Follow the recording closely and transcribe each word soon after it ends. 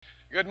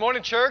Good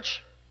morning,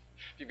 church.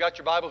 If you've got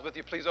your Bibles with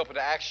you, please open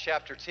to Acts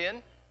chapter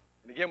 10.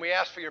 And again, we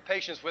ask for your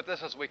patience with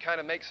us as we kind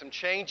of make some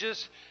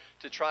changes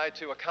to try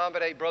to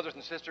accommodate brothers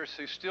and sisters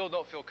who still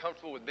don't feel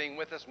comfortable with being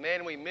with us.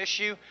 Man, we miss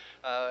you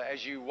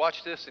as you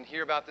watch this and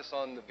hear about this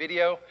on the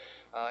video,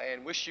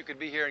 and wish you could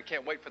be here and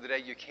can't wait for the day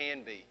you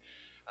can be.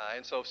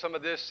 And so some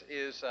of this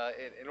is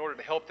in order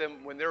to help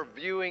them when they're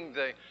viewing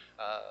the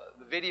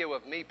video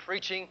of me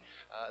preaching.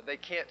 They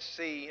can't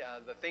see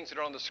the things that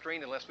are on the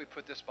screen unless we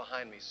put this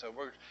behind me. So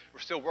we're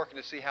still working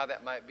to see how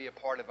that might be a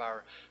part of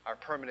our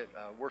permanent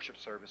worship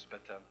service.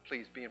 But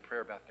please be in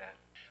prayer about that.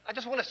 I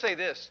just want to say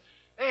this.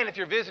 Man, if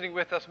you're visiting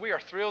with us, we are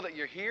thrilled that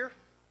you're here.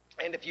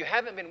 And if you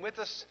haven't been with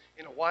us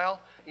in a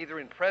while, either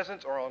in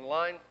presence or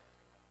online,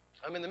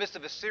 I'm in the midst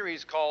of a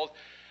series called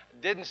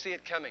Didn't See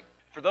It Coming.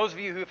 For those of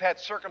you who've had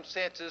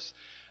circumstances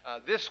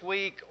this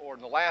week or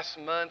in the last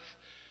month,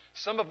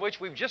 some of which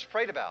we've just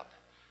prayed about,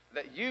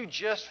 that you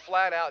just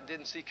flat out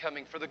didn't see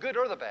coming for the good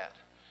or the bad,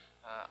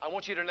 I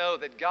want you to know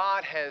that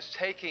God has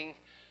taken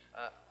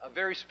a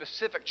very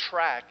specific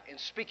track in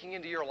speaking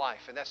into your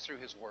life, and that's through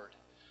His Word.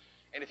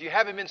 And if you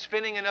haven't been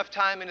spending enough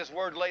time in His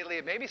Word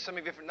lately, maybe some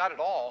of you not at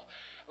all,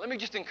 let me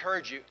just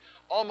encourage you.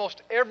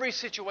 Almost every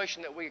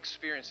situation that we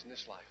experience in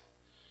this life,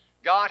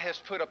 God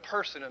has put a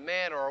person, a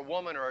man or a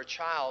woman or a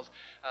child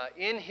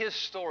in His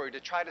story to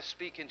try to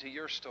speak into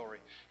your story.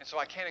 And so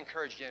I can't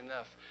encourage you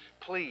enough.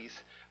 Please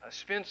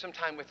spend some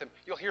time with them.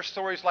 You'll hear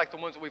stories like the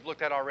ones that we've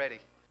looked at already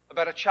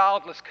about a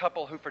childless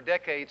couple who for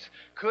decades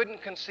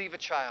couldn't conceive a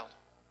child.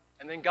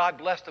 And then God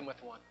blessed them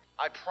with one.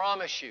 I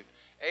promise you,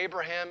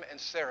 Abraham and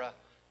Sarah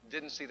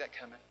didn't see that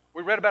coming.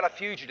 We read about a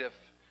fugitive,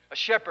 a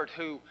shepherd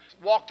who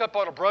walked up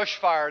on a brush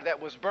fire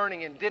that was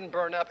burning and didn't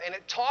burn up, and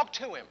it talked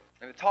to him.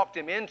 And it talked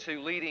him into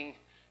leading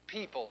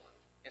people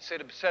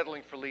instead of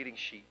settling for leading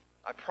sheep.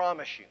 I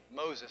promise you,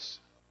 Moses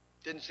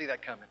didn't see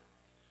that coming.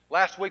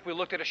 Last week we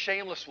looked at a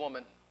shameless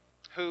woman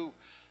who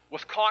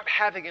was caught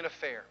having an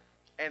affair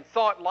and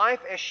thought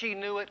life as she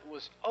knew it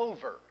was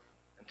over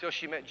until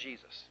she met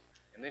Jesus.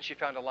 And then she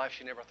found a life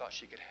she never thought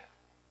she could have.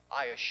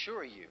 I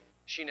assure you,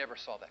 she never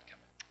saw that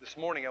coming. This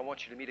morning I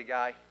want you to meet a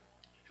guy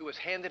who was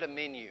handed a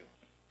menu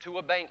to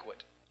a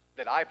banquet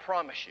that I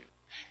promise you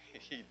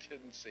he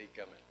didn't see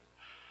coming.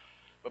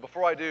 But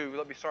before I do,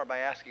 let me start by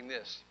asking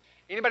this.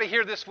 Anybody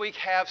here this week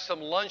have some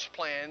lunch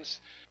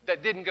plans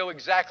that didn't go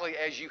exactly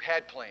as you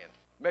had planned?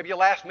 Maybe a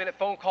last-minute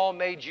phone call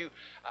made you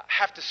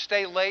have to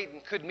stay late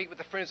and couldn't meet with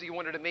the friends that you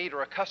wanted to meet,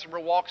 or a customer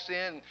walks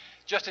in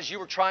just as you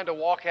were trying to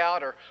walk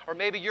out, or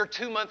maybe your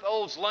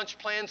 2-month-old's lunch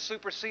plan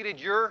superseded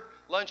your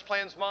lunch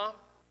plans, Mom.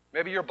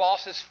 Maybe your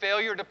boss's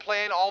failure to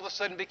plan all of a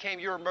sudden became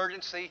your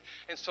emergency,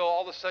 and so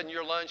all of a sudden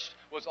your lunch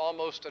was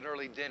almost an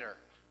early dinner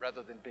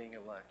rather than being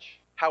a lunch.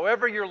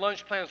 However your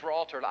lunch plans were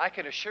altered, I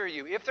can assure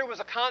you, if there was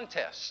a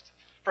contest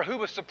for who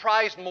was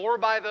surprised more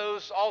by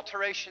those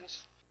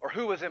alterations or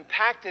who was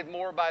impacted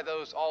more by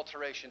those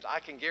alterations, I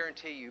can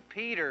guarantee you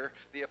Peter,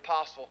 the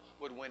apostle,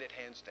 would win it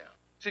hands down.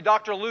 See,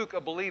 Dr. Luke,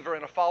 a believer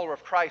and a follower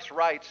of Christ,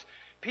 writes,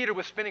 Peter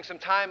was spending some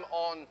time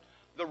on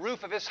the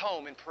roof of his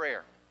home in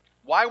prayer.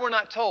 Why we're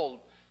not told?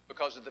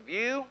 Because of the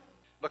view,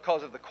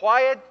 because of the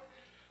quiet,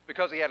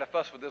 because he had a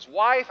fuss with his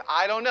wife,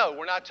 I don't know.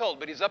 We're not told,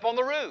 but he's up on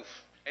the roof.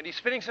 And he's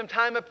spending some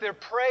time up there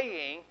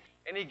praying,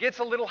 and he gets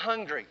a little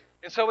hungry.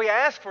 And so he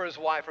asks for his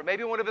wife, or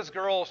maybe one of his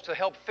girls, to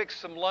help fix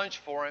some lunch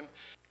for him.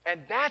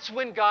 And that's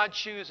when God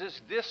chooses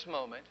this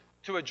moment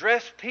to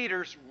address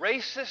Peter's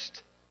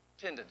racist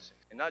tendency.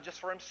 And not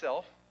just for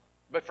himself,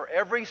 but for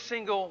every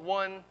single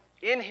one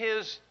in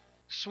his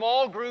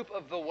small group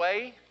of the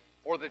way,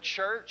 or the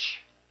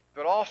church,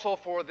 but also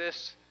for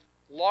this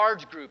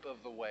large group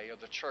of the way,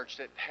 of the church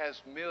that has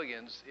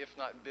millions, if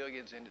not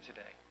billions, in it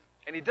today.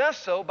 And he does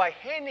so by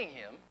handing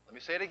him, let me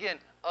say it again,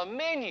 a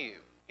menu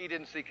he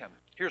didn't see coming.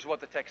 Here's what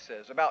the text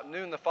says. About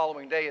noon the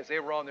following day, as they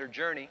were on their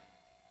journey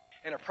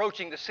and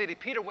approaching the city,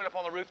 Peter went up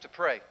on the roof to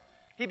pray.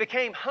 He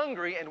became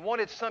hungry and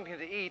wanted something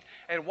to eat,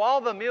 and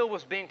while the meal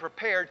was being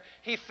prepared,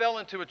 he fell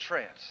into a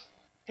trance.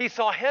 He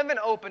saw heaven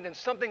opened and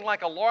something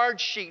like a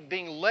large sheet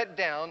being let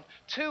down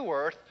to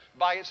earth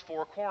by its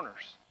four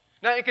corners.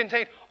 Now, it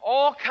contained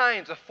all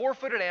kinds of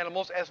four-footed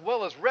animals as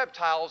well as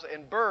reptiles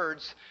and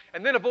birds.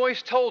 And then a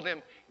voice told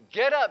him,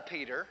 "Get up,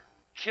 Peter,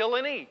 kill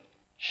and eat."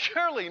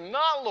 "Surely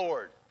not,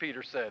 Lord,"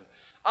 Peter said.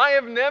 "I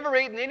have never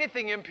eaten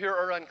anything impure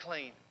or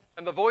unclean."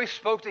 And the voice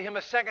spoke to him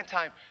a second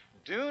time,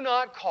 "Do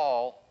not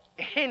call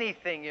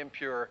anything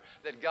impure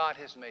that God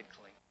has made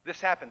clean." This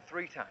happened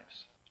 3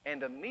 times.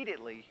 And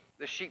immediately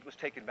the sheet was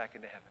taken back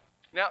into heaven.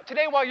 Now,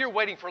 today while you're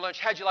waiting for lunch,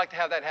 how'd you like to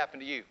have that happen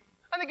to you?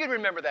 I think you'd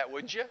remember that,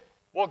 wouldn't you?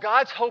 Well,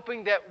 God's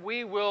hoping that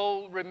we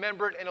will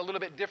remember it in a little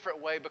bit different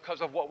way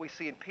because of what we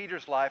see in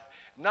Peter's life,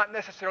 not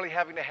necessarily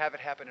having to have it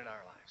happen in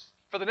our lives.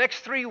 For the next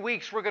 3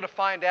 weeks, we're going to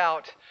find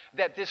out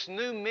that this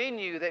new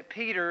menu that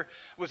Peter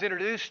was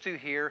introduced to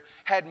here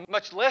had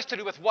much less to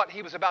do with what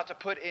he was about to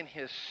put in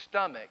his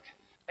stomach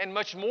and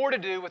much more to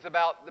do with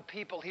about the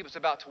people he was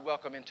about to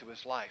welcome into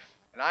his life.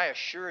 And I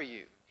assure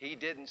you, he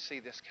didn't see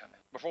this coming.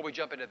 Before we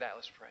jump into that,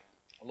 let's pray.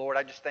 Lord,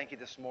 I just thank you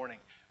this morning.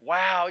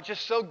 Wow, it's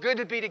just so good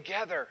to be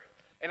together.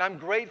 And I'm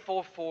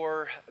grateful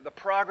for the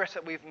progress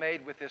that we've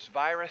made with this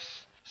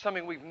virus,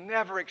 something we've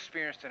never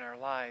experienced in our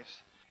lives.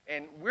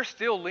 And we're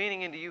still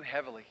leaning into you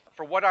heavily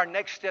for what our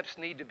next steps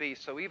need to be.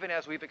 So even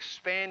as we've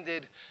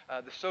expanded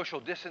the social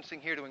distancing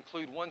here to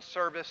include one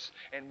service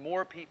and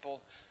more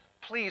people,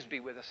 please be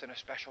with us in a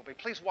special way.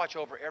 Please watch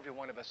over every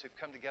one of us who've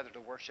come together to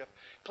worship.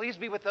 Please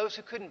be with those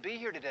who couldn't be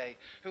here today,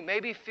 who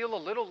maybe feel a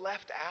little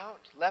left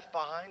out, left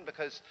behind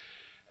because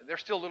they're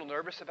still a little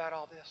nervous about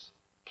all this.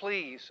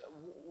 Please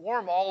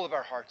warm all of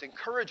our hearts,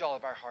 encourage all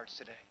of our hearts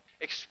today,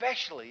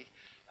 especially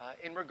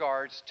in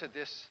regards to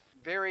this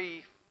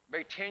very,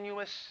 very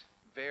tenuous,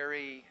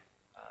 very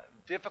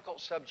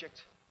difficult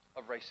subject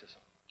of racism.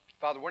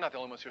 Father, we're not the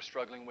only ones who are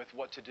struggling with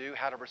what to do,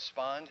 how to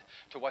respond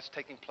to what's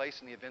taking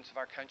place in the events of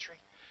our country.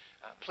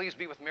 Please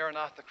be with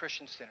Maranatha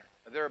Christian Center.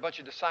 There are a bunch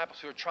of disciples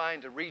who are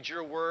trying to read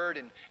your word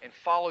and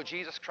follow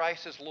Jesus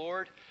Christ as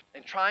Lord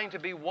and trying to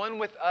be one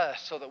with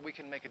us so that we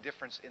can make a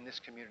difference in this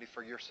community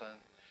for your Son.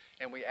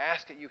 And we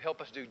ask that you help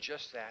us do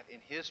just that in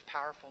his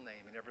powerful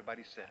name. And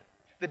everybody said.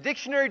 The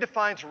dictionary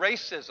defines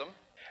racism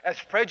as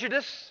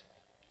prejudice,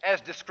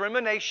 as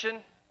discrimination,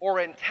 or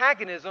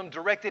antagonism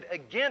directed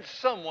against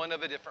someone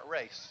of a different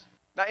race.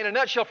 Now, in a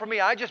nutshell, for me,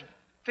 I just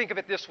think of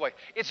it this way.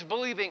 It's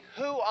believing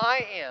who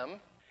I am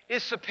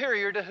is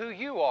superior to who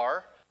you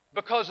are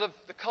because of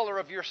the color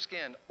of your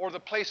skin or the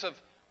place of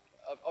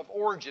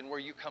origin where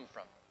you come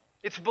from.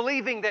 It's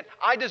believing that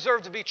I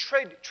deserve to be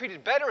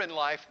treated better in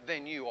life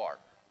than you are.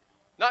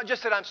 Not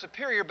just that I'm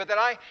superior, but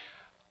that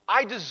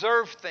I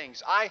deserve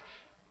things. I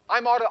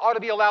ought to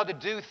be allowed to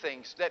do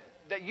things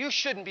that you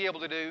shouldn't be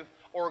able to do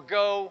or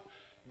go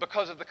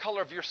because of the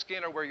color of your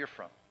skin or where you're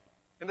from.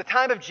 In the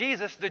time of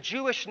Jesus, the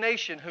Jewish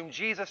nation whom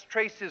Jesus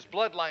traced his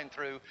bloodline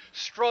through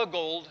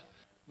struggled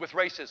with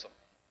racism.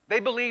 They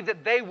believed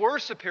that they were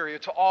superior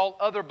to all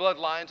other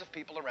bloodlines of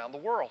people around the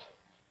world.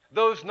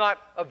 Those not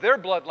of their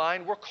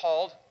bloodline were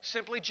called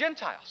simply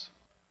Gentiles.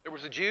 There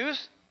was the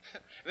Jews,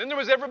 and then there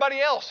was everybody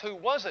else who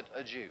wasn't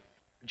a Jew.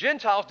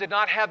 Gentiles did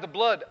not have the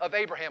blood of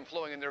Abraham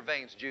flowing in their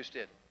veins. Jews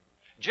did.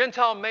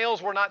 Gentile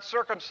males were not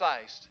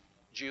circumcised.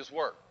 Jews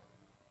were.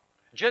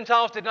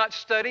 Gentiles did not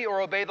study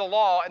or obey the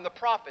law and the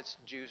prophets.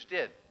 Jews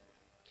did.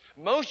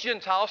 Most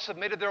Gentiles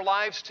submitted their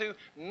lives to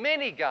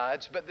many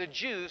gods, but the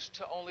Jews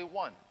to only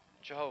one,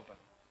 Jehovah.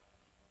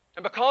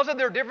 And because of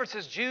their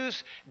differences,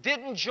 Jews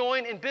didn't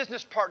join in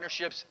business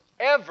partnerships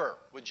ever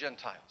with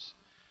Gentiles.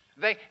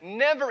 They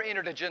never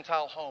entered a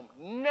Gentile home,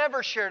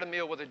 never shared a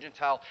meal with a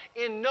Gentile.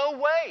 In no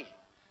way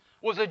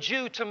was a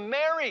Jew to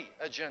marry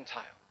a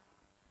Gentile.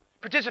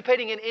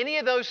 Participating in any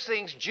of those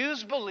things,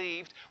 Jews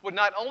believed would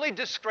not only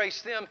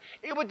disgrace them,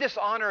 it would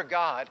dishonor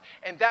God.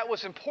 And that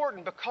was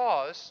important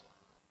because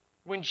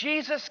when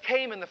Jesus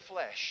came in the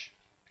flesh,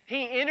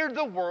 he entered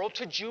the world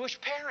to Jewish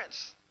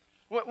parents.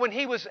 When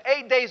he was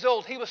 8 days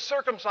old, he was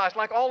circumcised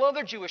like all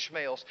other Jewish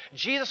males.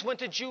 Jesus went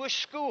to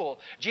Jewish school.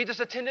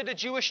 Jesus attended a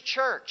Jewish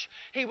church.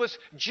 He was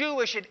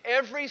Jewish in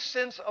every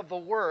sense of the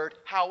word.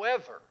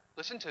 However,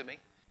 listen to me,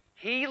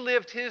 he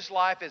lived his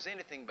life as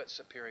anything but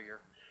superior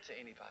to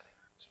anybody.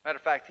 As a matter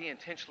of fact, he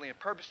intentionally and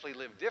purposely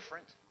lived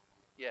different,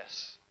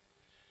 yes.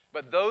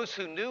 But those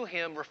who knew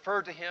him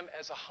referred to him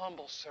as a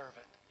humble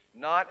servant,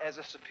 not as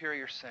a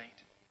superior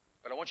saint.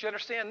 But I want you to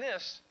understand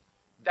this.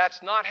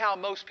 That's not how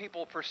most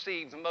people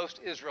perceived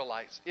most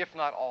Israelites, if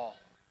not all.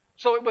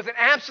 So it was an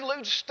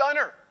absolute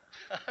stunner.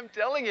 I'm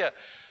telling you.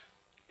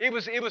 It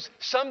was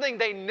something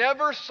they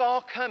never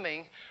saw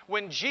coming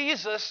when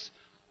Jesus,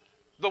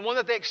 the one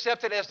that they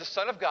accepted as the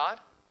Son of God,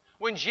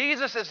 when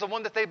Jesus is the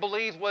one that they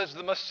believed was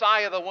the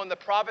Messiah, the one the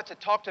prophets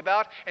had talked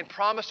about and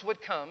promised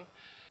would come,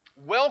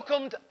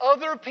 welcomed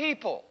other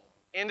people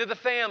into the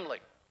family.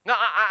 Now,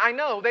 I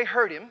know they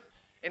heard him.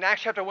 In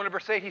Acts chapter 1 and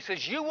verse 8, he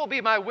says, "You will be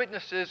my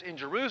witnesses in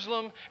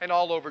Jerusalem and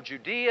all over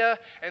Judea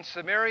and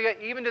Samaria,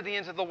 even to the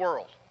ends of the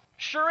world."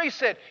 Sure, he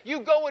said,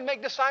 "You go and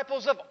make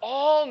disciples of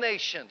all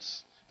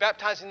nations,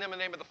 baptizing them in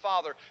the name of the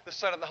Father, the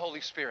Son, and the Holy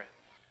Spirit."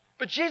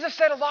 But Jesus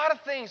said a lot of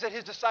things that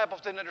his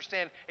disciples didn't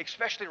understand,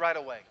 especially right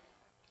away.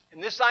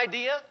 And this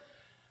idea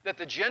that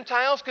the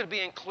Gentiles could be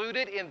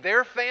included in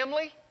their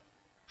family,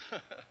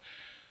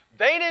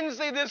 they didn't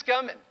see this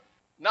coming.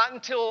 Not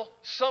until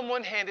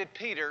someone handed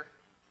Peter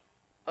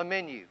a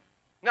menu.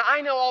 Now, I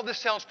know all this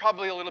sounds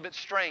probably a little bit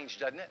strange,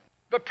 doesn't it?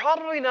 But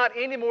probably not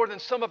any more than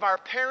some of our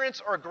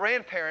parents or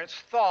grandparents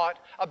thought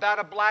about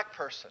a black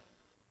person.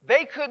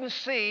 They couldn't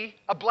see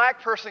a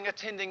black person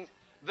attending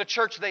the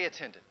church they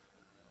attended,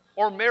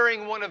 or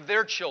marrying one of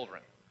their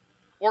children,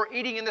 or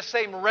eating in the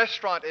same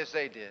restaurant as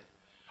they did,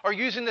 or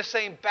using the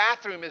same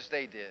bathroom as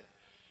they did,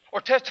 or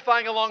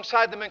testifying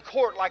alongside them in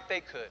court like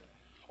they could,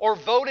 or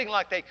voting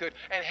like they could,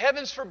 and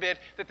heavens forbid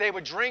that they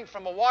would drink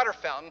from a water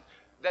fountain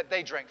that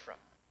they drank from.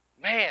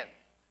 Man,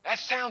 that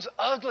sounds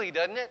ugly,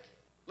 doesn't it?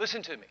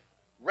 Listen to me.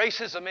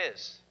 Racism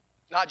is.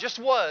 Not just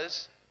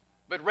was,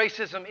 but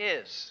racism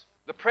is.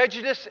 The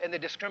prejudice and the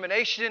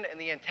discrimination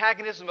and the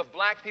antagonism of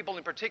black people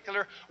in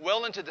particular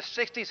well into the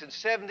 60s and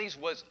 70s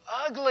was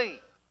ugly.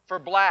 for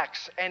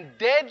blacks and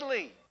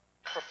deadly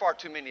for far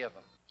too many of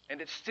them.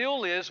 And it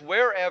still is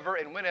wherever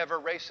and whenever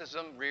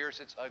racism rears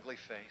its ugly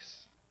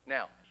face.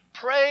 Now,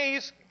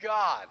 praise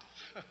God.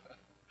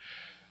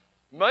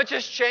 Much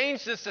has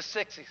changed since the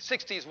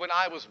 60s when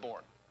I was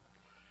born.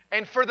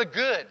 And for the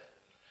good.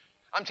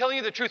 I'm telling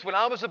you the truth. When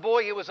I was a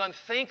boy, it was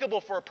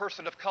unthinkable for a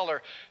person of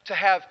color to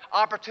have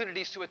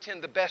opportunities to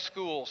attend the best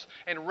schools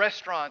and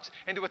restaurants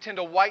and to attend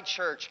a white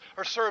church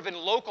or serve in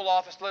local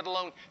office, let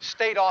alone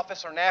state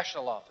office or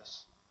national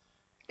office.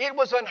 It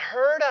was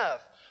unheard of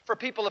for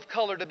people of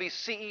color to be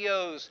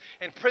CEOs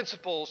and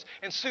principals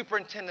and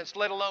superintendents,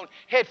 let alone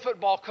head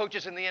football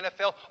coaches in the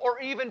NFL or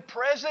even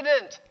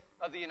president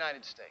of the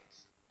United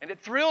States. And it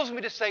thrills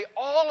me to say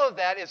all of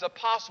that is a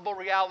possible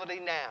reality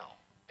now.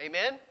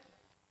 Amen?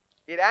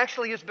 It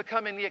actually is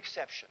becoming the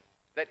exception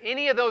that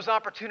any of those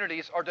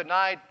opportunities are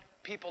denied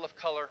people of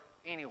color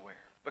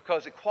anywhere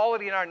because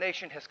equality in our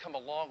nation has come a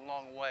long,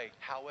 long way.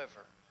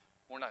 However,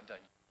 we're not done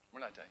yet. We're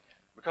not done yet.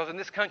 Because in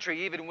this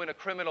country, even when a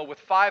criminal with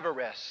 5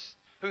 arrests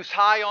who's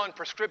high on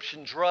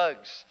prescription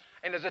drugs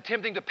and is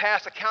attempting to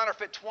pass a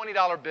counterfeit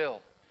 $20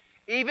 bill,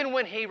 even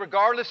when he,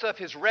 regardless of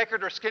his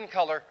record or skin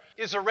color,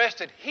 is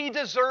arrested, he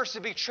deserves to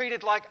be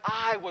treated like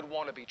I would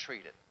want to be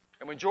treated.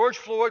 And when George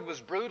Floyd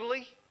was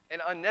brutally and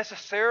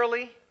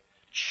unnecessarily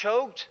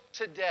choked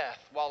to death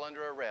while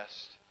under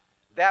arrest,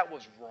 that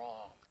was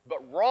wrong. But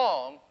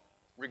wrong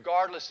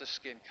regardless of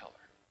skin color.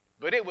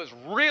 But it was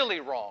really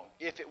wrong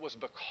if it was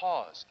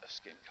because of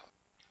skin color.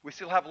 We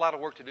still have a lot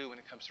of work to do when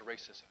it comes to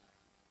racism.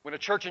 When a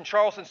church in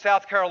Charleston,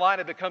 South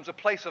Carolina becomes a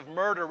place of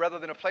murder rather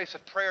than a place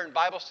of prayer and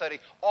Bible study,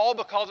 all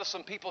because of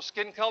some people's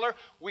skin color,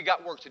 we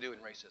got work to do in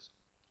racism.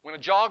 When a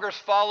jogger's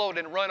followed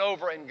and run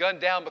over and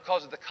gunned down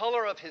because of the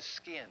color of his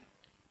skin,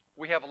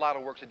 we have a lot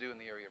of work to do in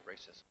the area of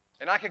racism.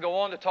 And I could go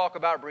on to talk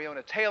about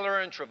Breonna Taylor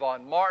and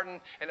Trayvon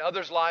Martin and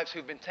others' lives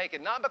who've been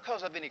taken not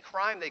because of any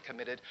crime they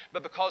committed,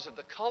 but because of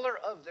the color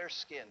of their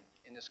skin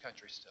in this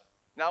country still.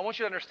 Now, I want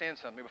you to understand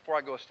something before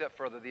I go a step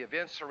further. The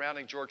events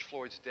surrounding George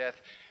Floyd's death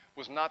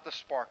was not the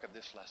spark of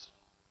this lesson,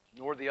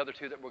 nor the other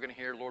two that we're going to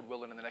hear, Lord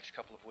willing, in the next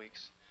couple of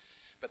weeks.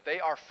 But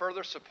they are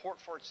further support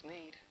for its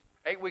need.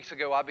 8 weeks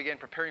ago, I began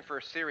preparing for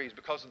a series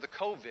because of the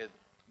COVID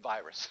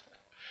virus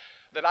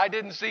that I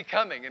didn't see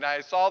coming. And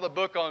I saw the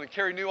book on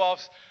Carey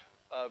Nieuwhof's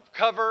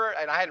cover,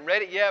 and I hadn't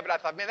read it yet, but I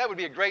thought, man, that would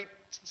be a great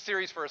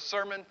series for a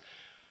sermon.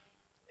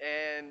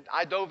 And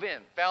I dove in,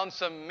 found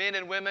some men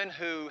and women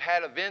who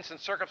had events and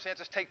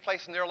circumstances take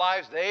place in their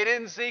lives they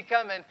didn't see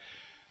coming.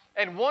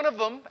 And one of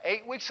them,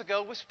 8 weeks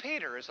ago, was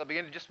Peter, as I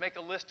began to just make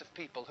a list of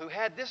people who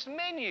had this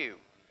menu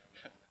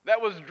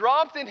that was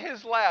dropped in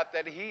his lap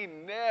that he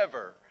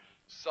never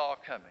saw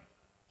coming.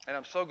 And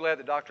I'm so glad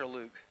that Dr.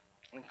 Luke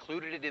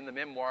included it in the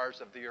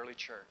memoirs of the early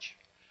church.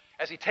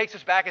 As he takes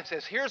us back and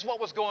says, here's what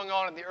was going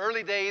on in the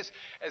early days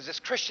as this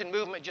Christian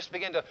movement just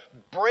began to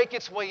break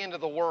its way into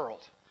the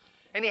world.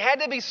 And he had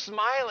to be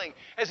smiling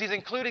as he's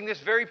including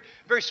this very,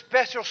 very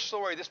special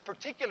story, this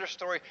particular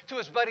story, to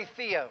his buddy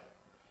Theo.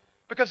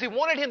 Because he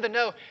wanted him to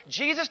know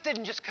Jesus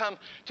didn't just come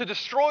to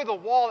destroy the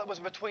wall that was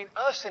between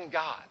us and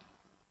God.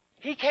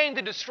 He came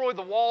to destroy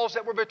the walls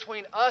that were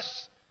between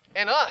us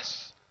and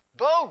us,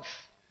 both.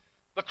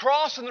 The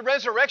cross and the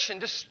resurrection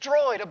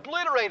destroyed,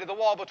 obliterated the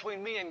wall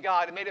between me and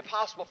God and made it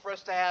possible for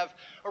us to have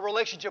a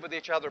relationship with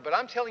each other. But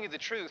I'm telling you the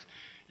truth,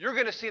 you're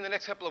going to see in the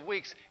next couple of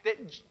weeks that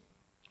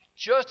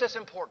just as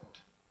important,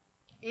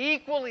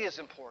 equally as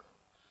important,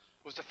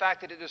 was the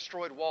fact that it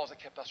destroyed walls that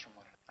kept us from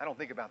one another. I don't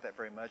think about that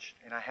very much,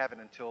 and I haven't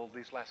until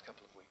these last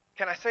couple of weeks.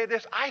 Can I say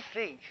this? I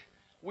think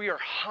we are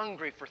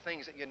hungry for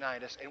things that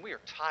unite us, and we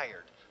are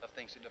tired of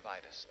things that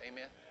divide us.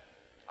 Amen?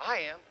 I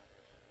am.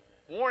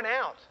 Worn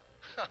out.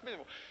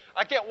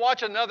 I can't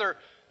watch another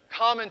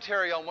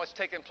commentary on what's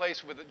taken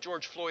place with the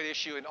George Floyd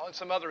issue and on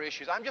some other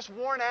issues. I'm just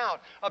worn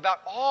out about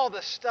all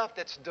the stuff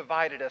that's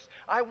divided us.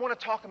 I want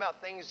to talk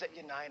about things that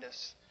unite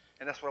us,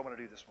 and that's what I want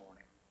to do this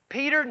morning.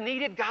 Peter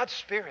needed God's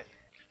Spirit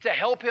to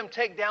help him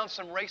take down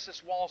some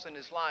racist walls in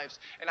his lives,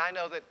 and I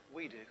know that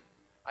we do.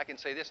 I can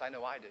say this, I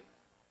know I do.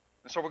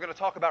 And so we're going to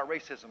talk about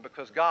racism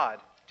because God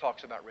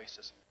talks about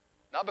racism.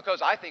 Not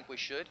because I think we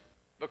should,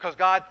 because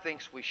God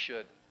thinks we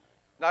should.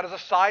 Not as a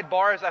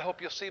sidebar, as I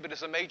hope you'll see, but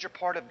as a major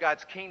part of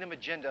God's kingdom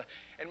agenda.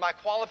 And my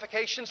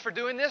qualifications for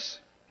doing this,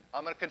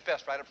 I'm going to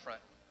confess right up front,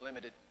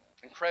 limited,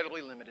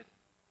 incredibly limited.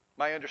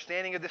 My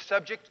understanding of this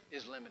subject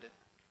is limited.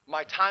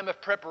 My time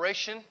of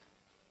preparation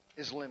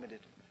is limited.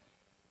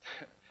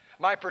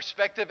 My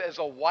perspective as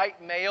a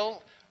white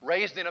male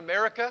raised in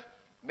America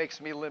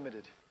makes me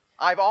limited.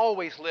 I've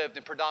always lived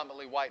in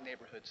predominantly white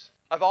neighborhoods.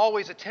 I've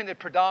always attended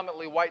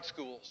predominantly white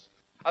schools.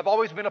 I've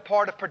always been a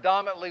part of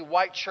predominantly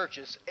white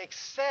churches,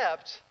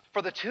 except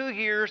for the 2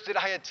 years that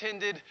I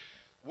attended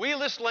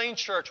Wheeless Lane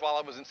Church while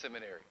I was in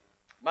seminary.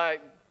 My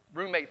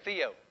roommate,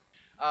 Theo,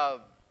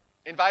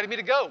 invited me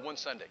to go one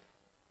Sunday,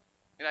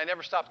 and I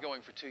never stopped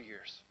going for 2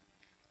 years.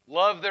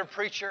 Loved their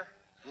preacher,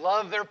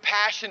 loved their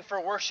passion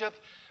for worship,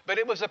 but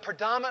it was a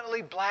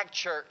predominantly black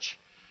church,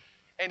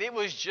 and it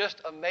was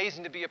just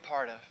amazing to be a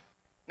part of.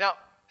 Now,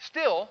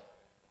 still,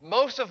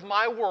 Most of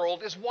my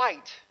world is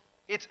white.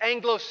 It's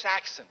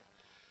Anglo-Saxon.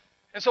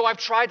 And so I've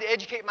tried to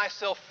educate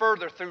myself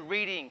further through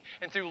reading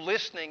and through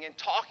listening and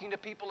talking to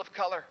people of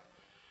color,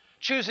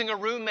 choosing a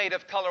roommate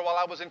of color while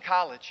I was in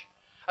college,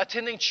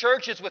 attending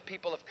churches with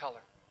people of color,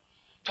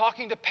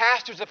 talking to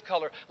pastors of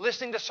color,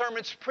 listening to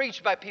sermons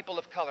preached by people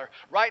of color.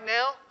 Right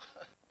now,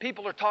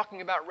 people are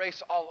talking about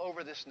race all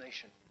over this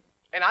nation.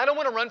 And I don't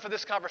want to run for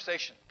this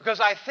conversation because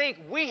I think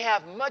we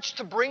have much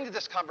to bring to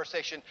this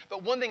conversation.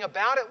 But one thing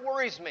about it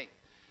worries me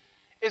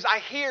is I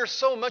hear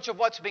so much of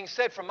what's being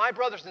said from my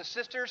brothers and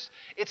sisters.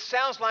 It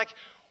sounds like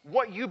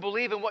what you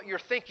believe and what you're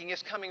thinking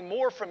is coming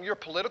more from your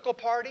political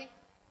party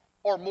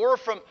or more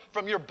from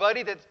your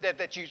buddy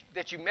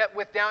that you met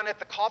with down at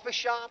the coffee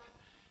shop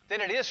than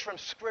it is from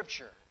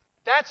Scripture.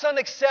 That's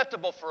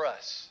unacceptable for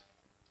us.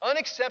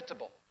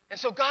 Unacceptable. And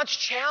so God's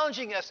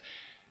challenging us.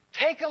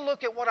 Take a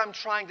look at what I'm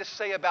trying to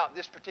say about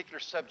this particular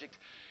subject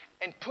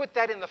and put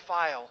that in the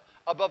file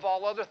above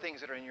all other things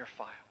that are in your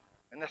file.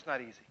 And that's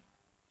not easy.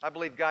 I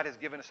believe God has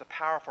given us a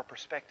powerful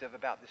perspective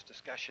about this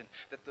discussion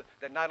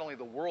that not only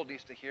the world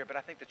needs to hear, but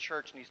I think the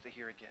church needs to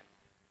hear again.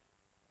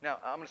 Now,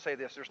 I'm going to say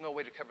this. There's no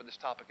way to cover this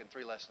topic in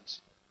 3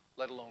 lessons,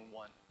 let alone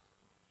 1.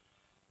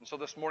 And so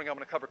this morning I'm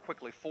going to cover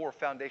quickly 4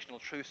 foundational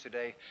truths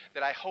today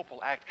that I hope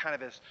will act kind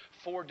of as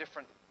 4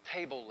 different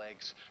table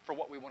legs for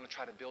what we want to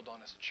try to build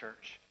on as a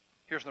church.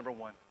 Here's number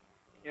 1.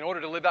 In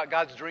order to live out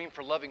God's dream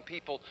for loving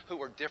people who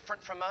are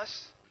different from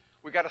us,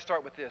 we've got to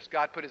start with this.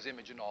 God put His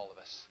image in all of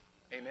us.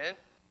 Amen?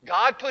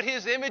 God put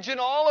His image in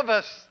all of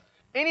us.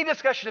 Any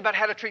discussion about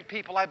how to treat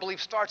people, I believe,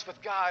 starts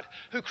with God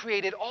who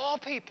created all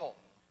people.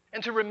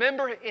 And to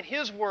remember in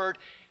His Word,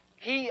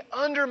 He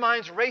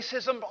undermines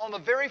racism on the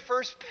very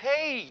first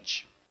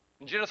page.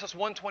 In Genesis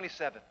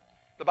 1:27,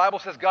 the Bible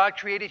says God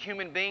created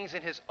human beings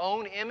in His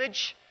own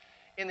image.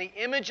 In the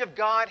image of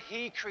God,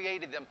 He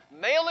created them,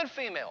 male and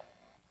female.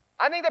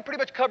 I think that pretty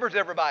much covers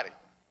everybody.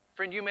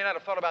 Friend, you may not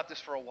have thought about this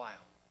for a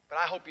while, but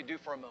I hope you do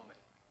for a moment.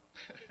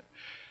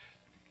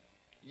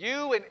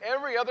 You and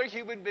every other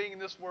human being in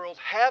this world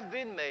have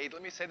been made,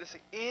 let me say this,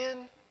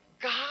 in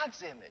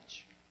God's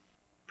image.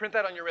 Print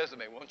that on your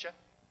resume, won't you?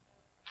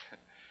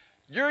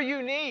 You're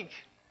unique,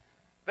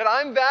 that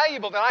I'm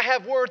valuable, that I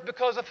have worth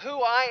because of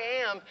who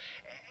I am,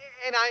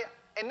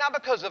 and not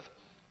because of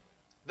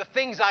the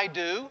things I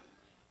do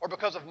or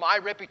because of my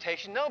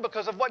reputation. No,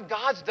 because of what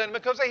God's done,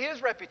 because of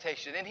His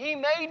reputation. And He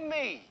made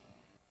me,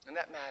 and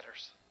that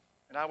matters.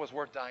 And I was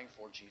worth dying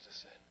for, Jesus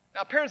said.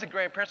 Now, parents and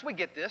grandparents, we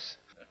get this.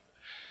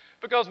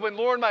 Because when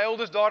Lauren, my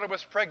oldest daughter,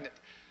 was pregnant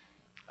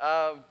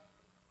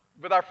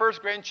with our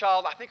first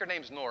grandchild, I think her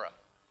name's Nora.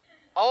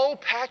 Oh,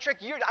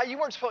 Patrick, you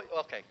weren't supposed...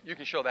 Okay, you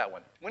can show that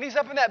one. When he's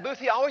up in that booth,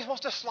 he always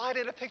wants to slide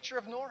in a picture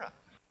of Nora.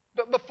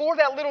 But before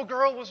that little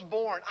girl was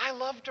born, I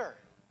loved her.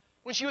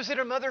 When she was in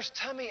her mother's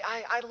tummy,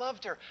 I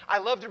loved her. I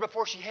loved her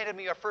before she handed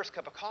me her first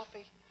cup of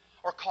coffee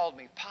or called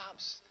me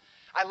Pops.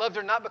 I loved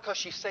her not because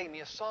she sang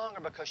me a song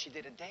or because she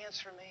did a dance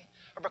for me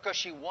or because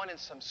she won in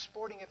some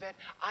sporting event.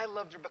 I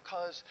loved her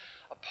because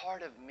a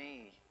part of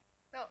me,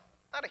 no,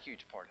 not a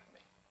huge part of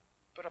me,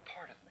 but a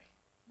part of me.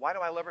 Why do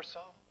I love her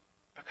so?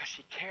 Because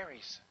she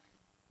carries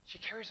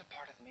a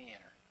part of me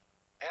in her.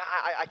 And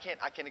I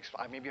can't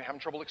explain. Maybe I'm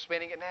having trouble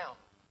explaining it now.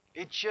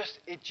 It just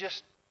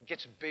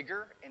gets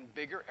bigger and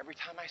bigger every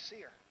time I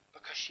see her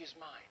because she's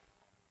mine.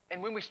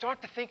 And when we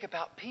start to think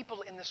about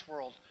people in this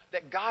world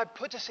that God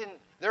puts us in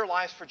their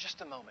lives for just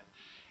a moment,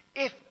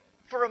 if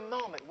for a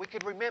moment we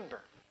could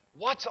remember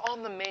what's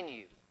on the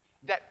menu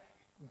that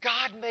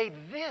God made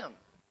them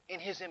in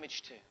His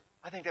image too,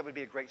 I think that would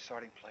be a great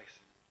starting place.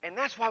 And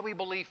that's why we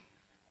believe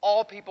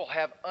all people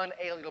have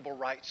unalienable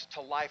rights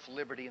to life,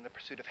 liberty, and the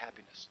pursuit of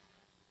happiness.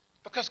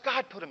 Because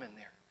God put them in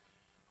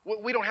there.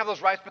 We don't have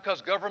those rights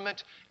because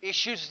government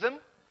issues them.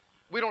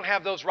 We don't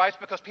have those rights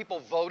because people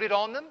voted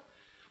on them.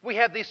 We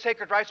have these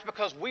sacred rights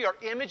because we are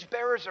image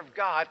bearers of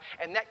God,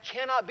 and that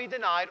cannot be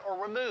denied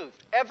or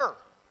removed, ever.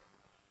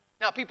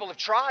 Now, people have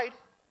tried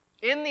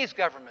in these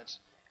governments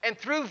and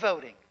through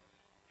voting,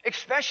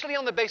 especially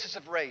on the basis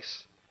of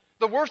race,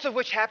 the worst of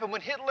which happened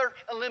when Hitler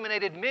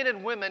eliminated men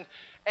and women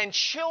and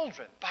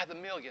children by the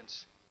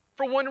millions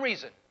for one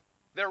reason,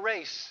 their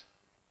race.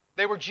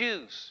 They were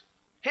Jews.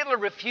 Hitler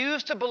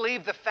refused to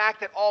believe the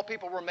fact that all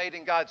people were made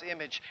in God's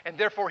image, and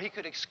therefore he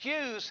could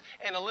excuse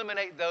and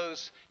eliminate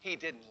those he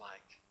didn't like.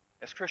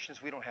 As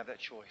Christians, we don't have that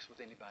choice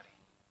with anybody.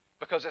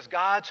 Because as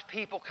God's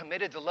people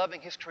committed to loving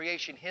His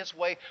creation His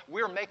way,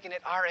 we're making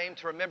it our aim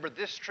to remember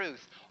this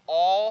truth.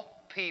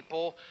 All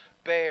people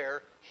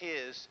bear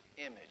His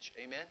image.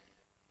 Amen?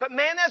 But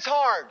man, that's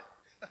hard.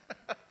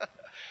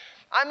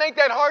 I make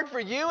that hard for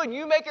you, and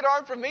you make it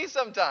hard for me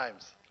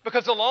sometimes.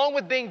 Because along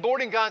with being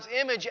born in God's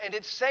image and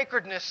its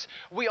sacredness,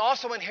 we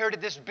also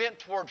inherited this bent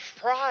toward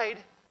pride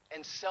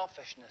and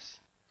selfishness.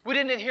 We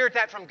didn't inherit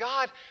that from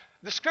God.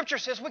 The Scripture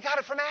says we got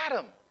it from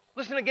Adam.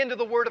 Listen again to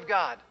the Word of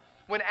God.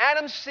 When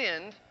Adam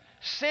sinned,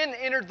 sin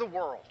entered the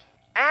world.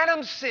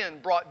 Adam's sin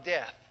brought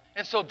death.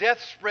 And so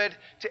death spread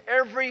to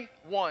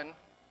everyone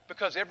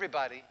because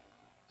everybody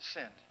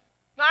sinned.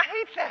 Now, I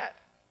hate that.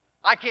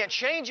 I can't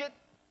change it.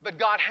 But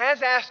God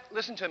has asked,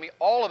 listen to me,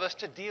 all of us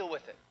to deal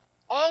with it.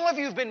 All of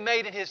you have been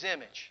made in His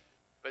image.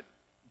 But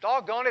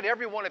doggone it,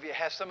 every one of you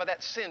has some of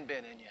that sin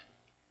been in you.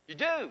 You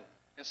do.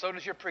 And so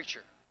does your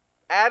preacher.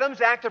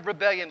 Adam's act of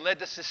rebellion led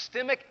to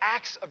systemic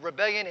acts of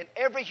rebellion in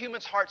every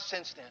human's heart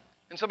since then.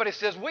 And somebody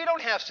says, we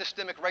don't have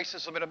systemic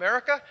racism in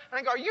America. And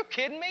I go, are you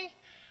kidding me?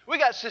 We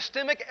got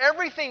systemic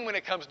everything when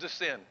it comes to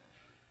sin.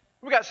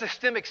 We got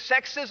systemic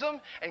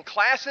sexism and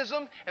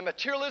classism and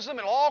materialism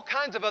and all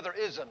kinds of other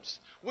isms.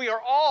 We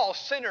are all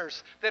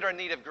sinners that are in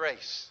need of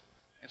grace.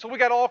 And so we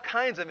got all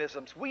kinds of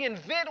isms. We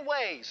invent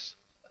ways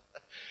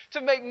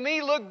to make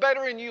me look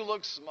better and you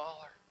look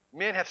smaller.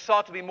 Men have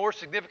sought to be more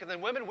significant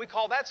than women. We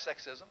call that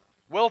sexism.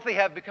 Wealthy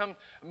have become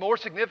more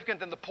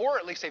significant than the poor.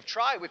 At least they've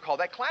tried. We call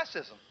that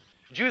classism.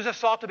 Jews have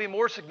sought to be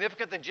more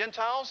significant than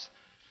Gentiles.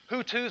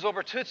 Hutus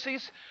over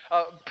Tutsis.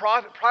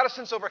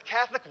 Protestants over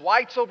Catholic.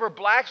 Whites over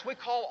blacks. We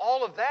call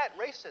all of that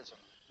racism.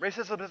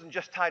 Racism isn't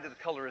just tied to the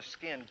color of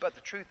skin. But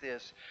the truth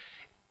is,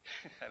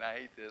 and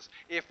I hate this,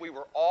 if we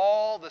were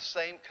all the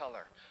same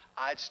color,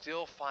 I'd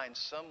still find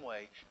some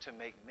way to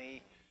make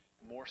me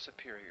more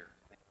superior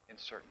in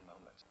certain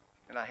moments.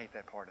 And I hate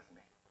that part of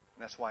me.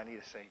 And that's why I need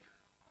a Savior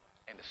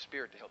and a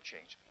Spirit to help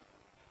change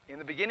me. In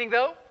the beginning,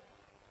 though,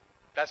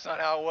 that's not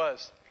how it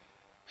was.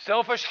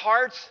 Selfish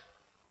hearts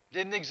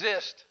didn't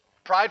exist.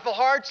 Prideful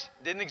hearts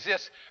didn't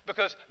exist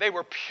because they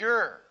were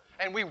pure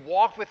and we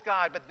walked with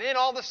God. But then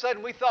all of a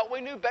sudden we thought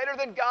we knew better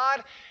than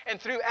God,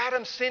 and through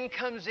Adam, sin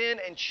comes in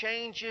and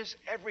changes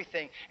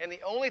everything. And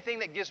the only thing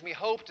that gives me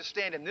hope to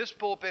stand in this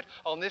pulpit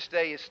on this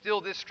day is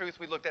still this truth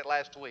we looked at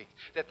last week,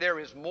 that there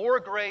is more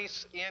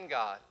grace in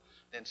God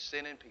than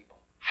sin in people.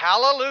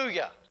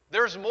 Hallelujah!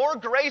 There's more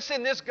grace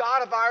in this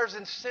God of ours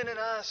than sin in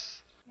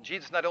us. And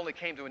Jesus not only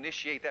came to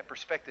initiate that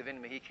perspective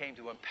in me, He came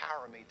to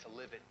empower me to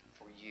live it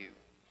for you.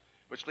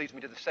 Which leads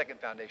me to the second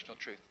foundational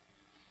truth.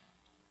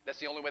 That's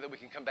the only way that we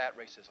can combat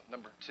racism.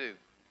 Number 2,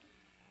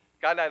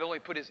 God not only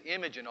put His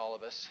image in all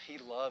of us, He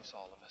loves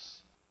all of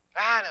us.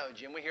 I know,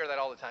 Jim, we hear that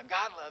all the time.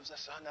 God loves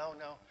us. Oh,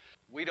 no.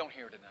 We don't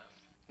hear it enough.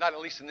 Not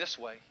at least in this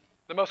way.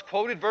 The most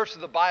quoted verse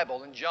of the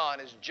Bible in John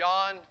is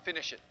John,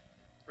 finish it,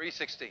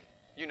 3:16.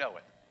 You know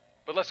it.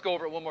 But let's go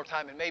over it one more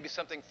time, and maybe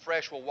something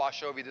fresh will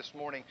wash over you this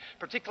morning,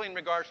 particularly in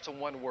regards to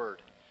one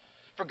word.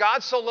 For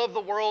God so loved the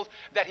world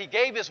that He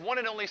gave His one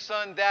and only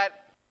Son,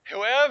 that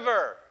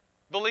whoever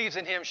believes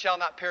in Him shall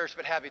not perish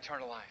but have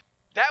eternal life.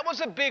 That was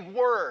a big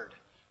word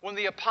when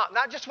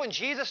not just when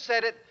Jesus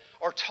said it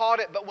or taught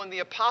it, but when the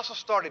apostles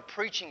started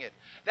preaching it.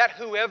 That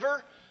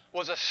whoever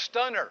was a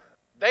stunner.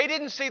 They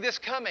didn't see this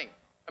coming.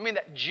 I mean,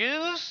 that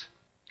Jews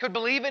could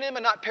believe in Him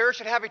and not perish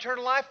and have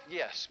eternal life?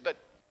 Yes, but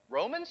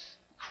Romans?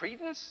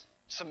 Cretans?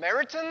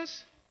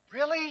 Samaritans?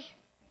 Really?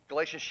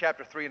 Galatians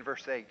chapter 3 and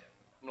verse 8.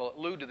 I'm going to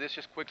allude to this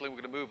just quickly. We're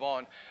going to move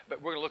on,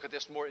 but we're going to look at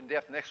this more in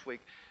depth next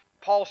week.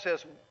 Paul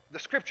says, the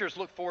Scriptures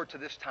look forward to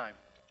this time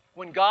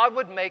when God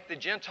would make the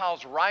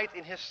Gentiles right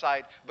in His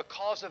sight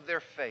because of their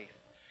faith.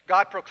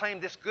 God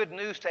proclaimed this good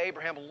news to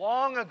Abraham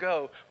long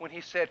ago when He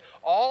said,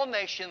 all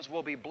nations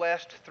will be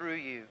blessed through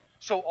you.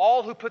 So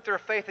all who put their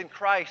faith in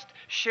Christ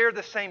share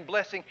the same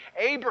blessing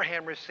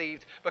Abraham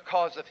received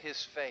because of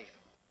his faith.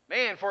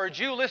 Man, for a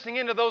Jew listening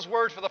into those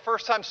words for the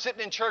first time,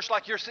 sitting in church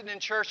like you're sitting in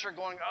church, they're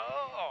going,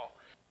 oh,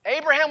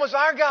 Abraham was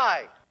our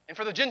guy. And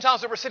for the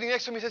Gentiles that were sitting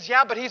next to him, he says,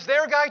 yeah, but he's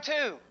their guy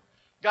too.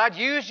 God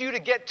used you to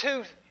get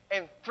to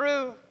and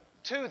through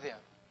to them.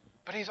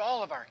 But He's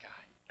all of our guy.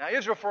 Now,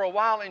 Israel for a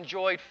while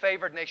enjoyed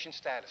favored nation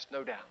status,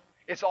 no doubt.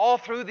 It's all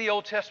through the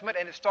Old Testament,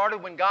 and it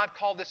started when God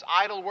called this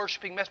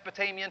idol-worshiping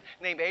Mesopotamian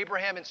named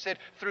Abraham and said,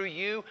 through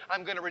you,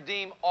 I'm going to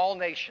redeem all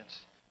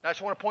nations. Now, I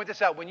just want to point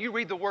this out. When you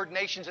read the word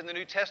nations in the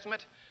New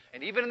Testament,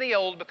 and even in the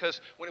Old, because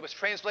when it was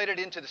translated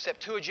into the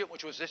Septuagint,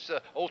 which was this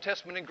Old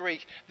Testament in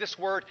Greek, this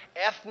word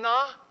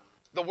ethna,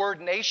 the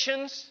word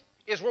nations,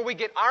 is where we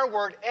get our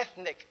word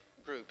ethnic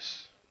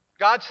groups.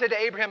 God said to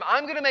Abraham,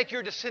 I'm going to make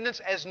your descendants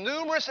as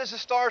numerous as the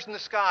stars in the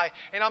sky,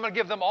 and I'm going to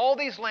give them all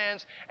these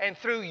lands, and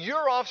through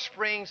your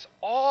offsprings,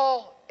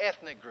 all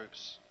ethnic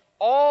groups,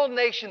 all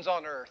nations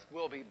on earth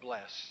will be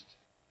blessed.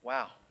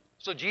 Wow.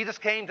 So Jesus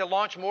came to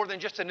launch more than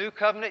just a new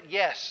covenant?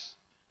 Yes,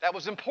 that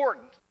was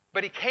important.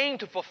 But He came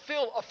to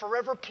fulfill a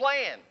forever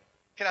plan.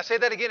 Can I say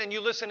that again and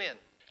you listen in?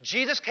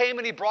 Jesus came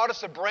and He brought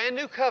us a brand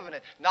new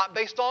covenant, not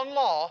based on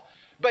law,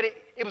 but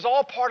it was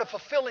all part of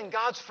fulfilling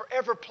God's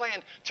forever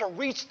plan to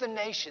reach the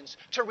nations,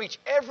 to reach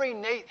every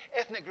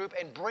ethnic group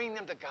and bring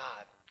them to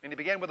God. And He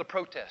began with a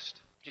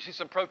protest. Did you see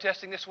some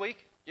protesting this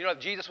week? You know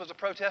that Jesus was a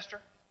protester?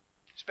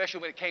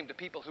 Especially when it came to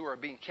people who are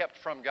being kept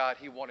from God,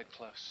 He wanted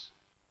close.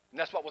 And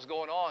that's what was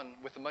going on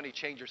with the money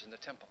changers in the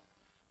temple.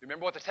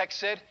 Remember what the text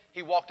said?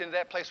 He walked into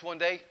that place one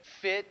day,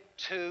 fit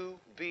to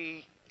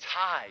be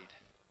tied,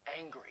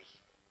 angry.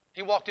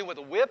 He walked in with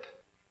a whip,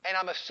 and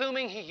I'm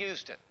assuming he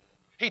used it.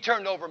 He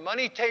turned over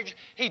money.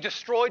 He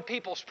destroyed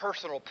people's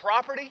personal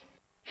property.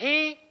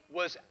 He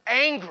was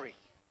angry,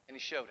 and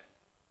He showed it.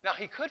 Now,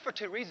 He could for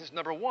two reasons.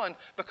 Number one,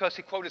 because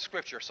He quoted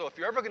Scripture. So if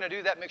you're ever going to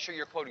do that, make sure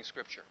you're quoting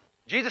Scripture.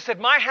 Jesus said,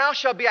 my house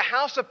shall be a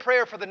house of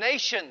prayer for the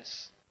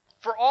nations.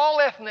 for all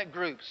ethnic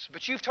groups,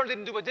 but you've turned it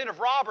into a den of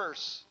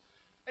robbers.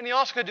 And he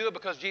also could do it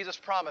because Jesus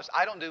promised,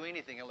 I don't do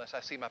anything unless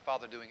I see my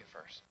Father doing it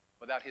first,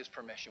 without his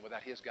permission,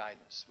 without his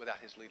guidance, without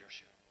his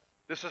leadership.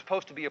 This is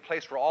supposed to be a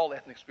place where all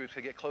ethnic groups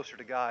could get closer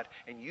to God,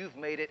 and you've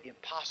made it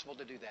impossible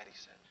to do that, he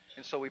said.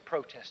 And so we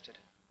protested.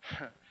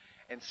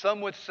 And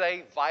some would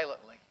say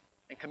violently.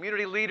 And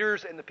community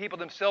leaders and the people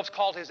themselves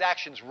called his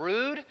actions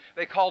rude,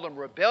 they called them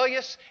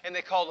rebellious, and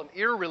they called them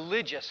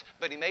irreligious.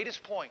 But he made his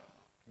point.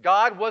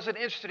 God wasn't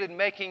interested in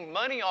making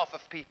money off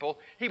of people.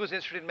 He was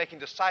interested in making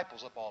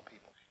disciples of all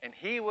people. And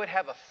he would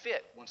have a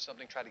fit when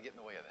something tried to get in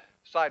the way of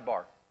that.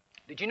 Sidebar.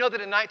 Did you know that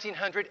in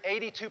 1900,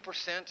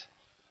 82%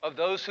 of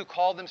those who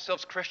called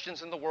themselves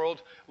Christians in the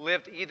world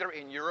lived either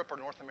in Europe or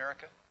North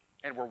America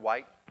and were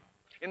white?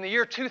 In the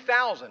year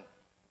 2000,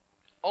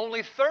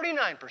 only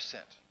 39%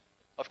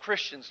 of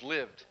Christians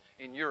lived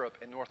in Europe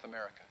and North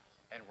America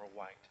and were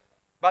white.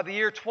 By the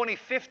year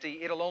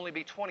 2050, it'll only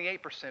be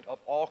 28% of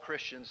all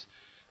Christians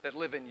that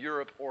live in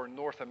Europe or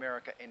North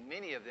America, and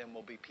many of them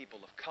will be people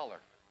of color,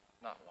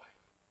 not white.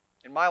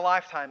 In my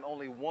lifetime,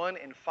 only 1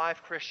 in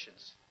 5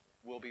 Christians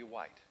will be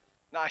white.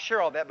 Now, I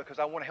share all that because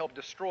I want to help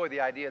destroy the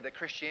idea that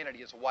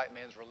Christianity is a white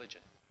man's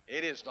religion.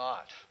 It is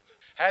not.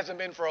 Hasn't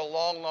been for a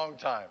long, long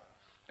time.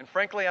 And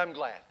frankly, I'm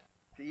glad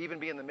to even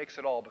be in the mix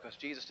at all because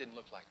Jesus didn't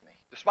look like me.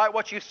 Despite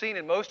what you've seen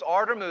in most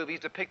art or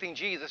movies depicting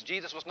Jesus,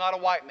 Jesus was not a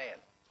white man.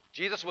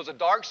 Jesus was a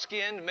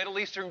dark-skinned Middle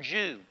Eastern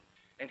Jew.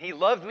 And he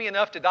loved me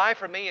enough to die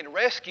for me and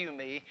rescue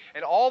me,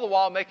 and all the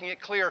while making it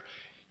clear,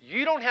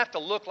 you don't have to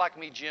look like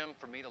me, Jim,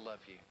 for me to love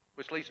you.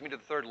 Which leads me to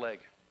the third leg.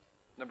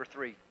 Number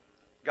 3,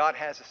 God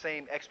has the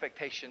same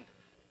expectation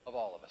of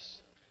all of us.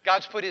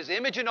 God's put his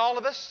image in all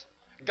of us.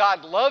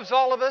 God loves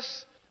all of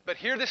us. But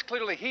hear this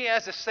clearly, he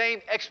has the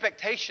same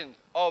expectation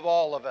of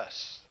all of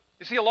us.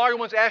 You see, a lawyer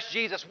once asked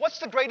Jesus, what's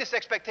the greatest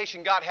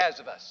expectation God has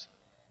of us?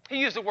 He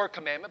used the word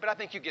commandment, but I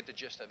think you get the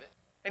gist of it.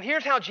 And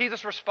here's how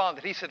Jesus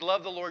responded. He said,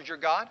 love the Lord your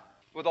God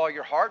with all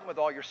your heart, and with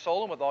all your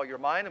soul, and with all your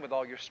mind, and with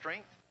all your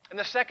strength. And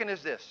the second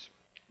is this,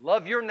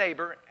 love your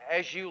neighbor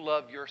as you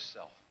love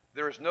yourself.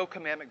 There is no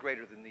commandment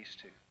greater than these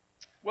two.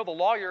 Well, the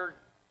lawyer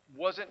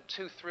wasn't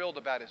too thrilled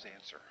about his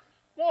answer.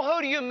 Well,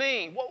 who do you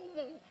mean?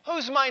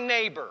 Who's my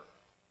neighbor?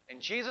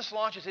 And Jesus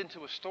launches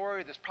into a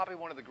story that's probably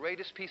one of the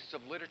greatest pieces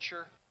of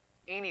literature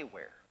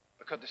anywhere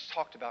because it's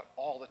talked about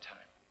all the time.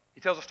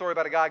 He tells a story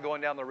about a guy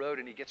going down the road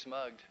and he gets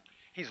mugged.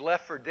 He's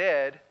left for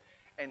dead,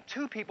 and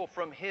 2 people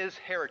from his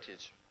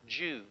heritage,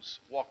 Jews,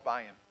 walk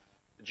by him.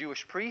 A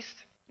Jewish priest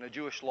and a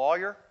Jewish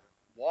lawyer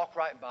walk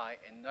right by,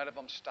 and none of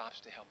them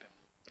stops to help him.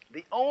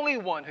 The only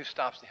one who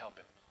stops to help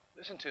him,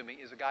 listen to me,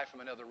 is a guy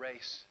from another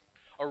race.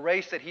 A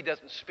race that he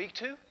doesn't speak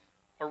to,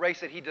 a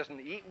race that he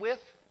doesn't eat with,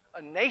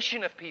 a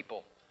nation of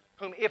people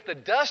whom if the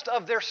dust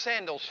of their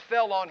sandals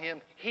fell on him,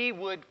 he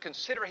would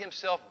consider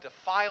himself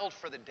defiled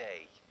for the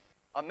day.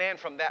 A man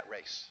from that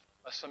race,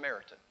 a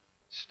Samaritan,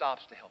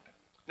 stops to help him.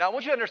 Now, I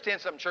want you to understand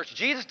something, church.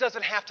 Jesus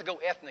doesn't have to go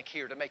ethnic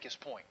here to make his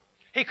point.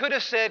 He could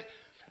have said,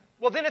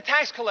 well, then a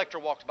tax collector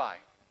walked by.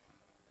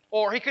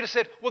 Or he could have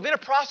said, well, then a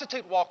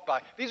prostitute walked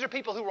by. These are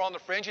people who were on the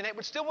fringe, and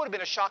it still would have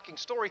been a shocking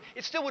story.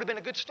 It still would have been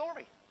a good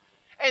story.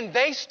 And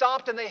they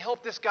stopped and they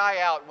helped this guy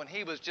out when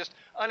he was just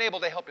unable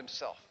to help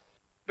himself.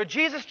 But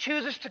Jesus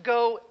chooses to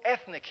go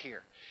ethnic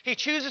here. He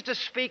chooses to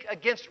speak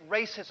against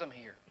racism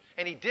here.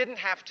 And he didn't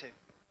have to.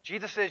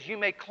 Jesus says you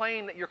may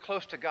claim that you're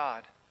close to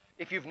God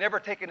if you've never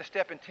taken a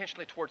step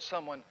intentionally towards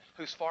someone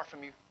who's far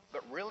from you.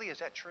 But really, is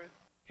that true?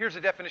 Here's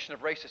a definition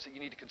of racist that you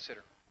need to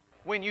consider.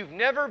 When you've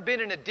never been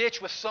in a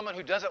ditch with someone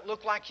who doesn't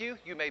look like you,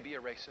 you may be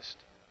a racist.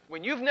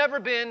 When you've never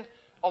been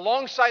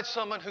alongside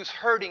someone who's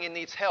hurting and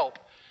needs help,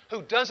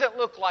 who doesn't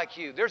look like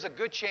you, there's a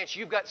good chance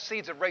you've got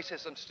seeds of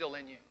racism still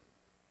in you.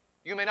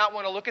 You may not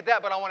want to look at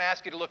that, but I want to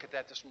ask you to look at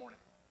that this morning.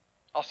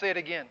 I'll say it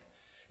again.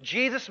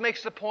 Jesus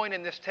makes the point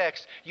in this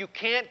text, you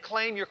can't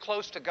claim you're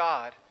close to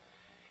God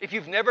if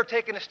you've never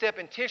taken a step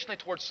intentionally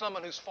towards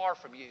someone who's far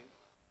from you.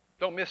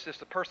 Don't miss this.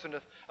 The person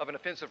of an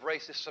offensive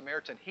racist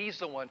Samaritan, he's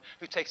the one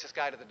who takes this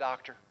guy to the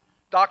doctor.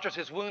 Doctors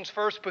his wounds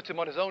first, puts him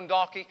on his own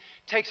donkey,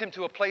 takes him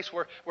to a place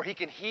where he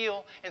can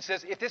heal, and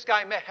says, if this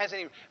guy has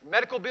any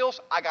medical bills,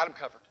 I got him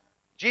covered.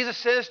 Jesus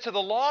says to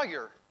the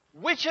lawyer,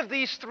 which of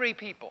these 3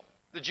 people,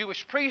 the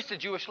Jewish priest, the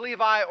Jewish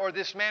Levi, or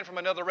this man from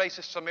another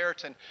racist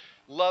Samaritan,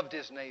 loved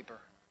his neighbor?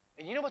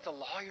 And you know what the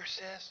lawyer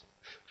says?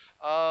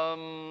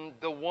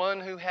 The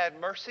one who had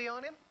mercy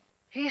on him?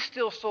 He's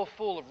still so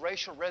full of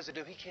racial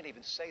residue, he can't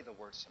even say the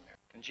word Samaritan.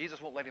 And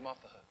Jesus won't let him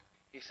off the hook.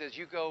 He says,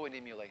 you go and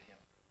emulate him.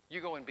 You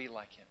go and be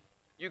like him.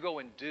 You go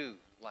and do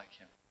like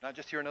him. Not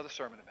just hear another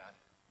sermon about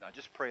it. Not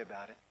just pray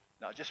about it.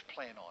 Not just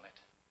plan on it.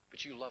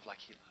 But you love like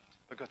he loved.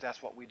 Because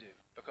that's what we do.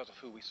 Because of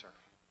who we serve.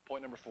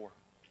 Point number 4.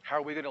 How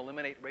are we going to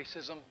eliminate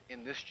racism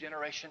in this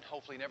generation?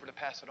 Hopefully never to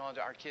pass it on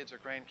to our kids or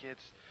grandkids.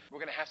 We're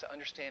going to have to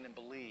understand and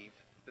believe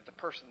that the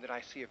person that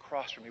I see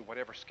across from me,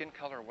 whatever skin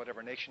color or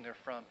whatever nation they're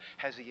from,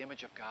 has the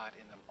image of God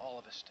in them. All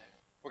of us do.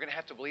 We're going to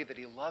have to believe that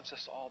he loves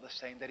us all the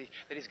same, that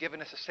he's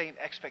given us the same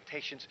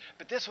expectations.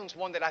 But this one's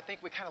one that I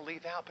think we kind of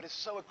leave out, but it's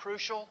so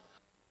crucial.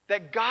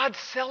 that God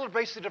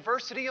celebrates the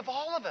diversity of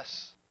all of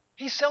us.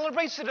 He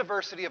celebrates the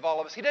diversity of all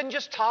of us. He doesn't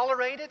just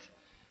tolerate it.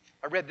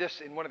 I read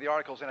this in one of the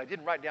articles, and I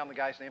didn't write down the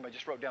guy's name. I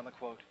just wrote down the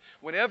quote.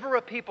 Whenever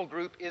a people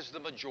group is the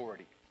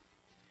majority,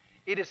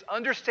 it is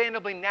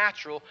understandably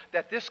natural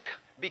that this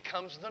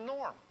becomes the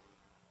norm.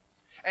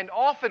 And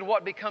often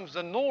what becomes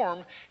the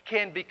norm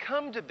can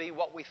become to be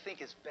what we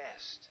think is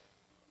best.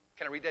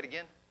 Can I read that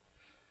again?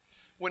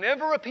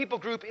 Whenever a people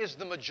group is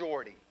the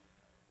majority,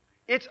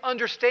 it's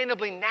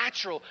understandably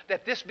natural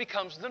that this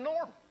becomes the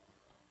norm.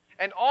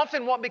 And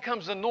often what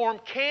becomes the norm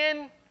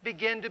can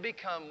begin to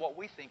become what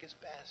we think is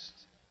best.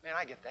 Man,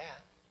 I get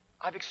that.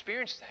 I've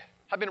experienced that.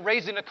 I've been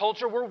raised in a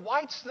culture where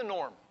white's the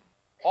norm.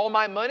 All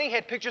my money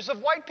had pictures of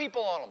white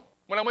people on them.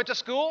 When I went to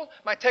school,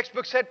 my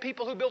textbooks had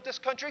people who built this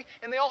country,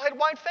 and they all had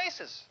white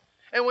faces.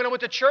 And when I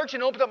went to church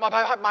and opened up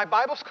my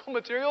Bible school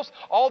materials,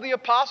 all the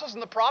apostles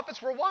and the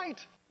prophets were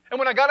white. And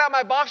when I got out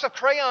my box of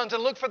crayons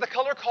and looked for the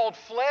color called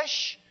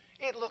flesh,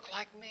 it looked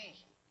like me.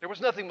 There was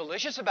nothing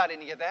malicious about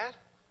any of that.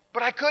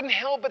 But I couldn't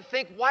help but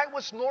think white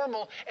was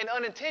normal, and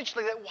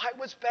unintentionally that white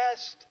was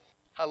best.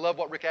 I love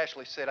what Rick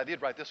Ashley said. I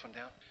did write this one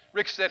down.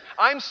 Rick said,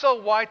 I'm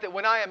so white that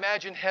when I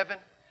imagine heaven,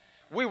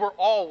 we were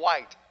all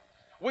white.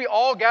 We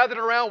all gathered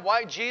around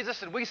white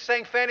Jesus, and we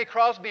sang Fanny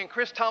Crosby and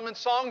Chris Tomlin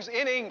songs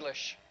in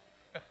English.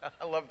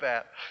 I love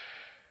that.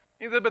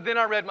 He said, but then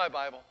I read my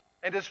Bible,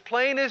 and as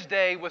plain as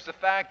day was the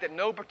fact that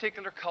no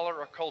particular color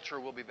or culture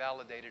will be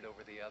validated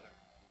over the other.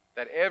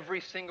 That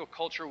every single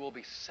culture will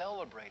be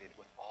celebrated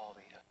with all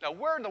the other. Now,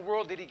 where in the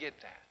world did he get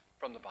that?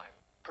 From the Bible,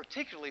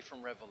 particularly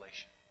from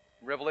Revelation.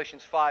 In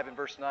Revelations 5 and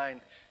verse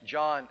 9,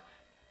 John,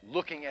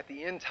 looking at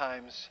the end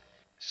times,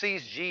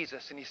 sees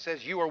Jesus, and he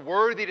says, you are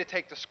worthy to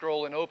take the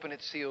scroll and open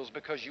its seals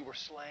because you were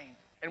slain.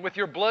 And with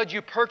your blood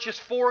you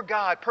purchased for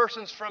God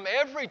persons from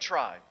every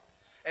tribe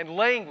and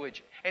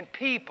language and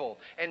people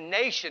and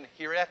nation,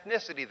 here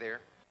ethnicity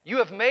there. You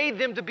have made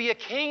them to be a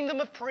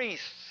kingdom of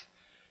priests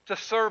to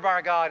serve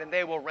our God, and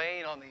they will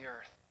reign on the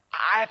earth.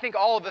 I think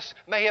all of us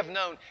may have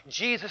known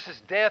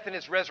Jesus' death and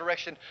His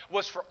resurrection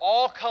was for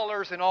all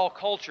colors and all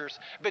cultures.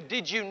 But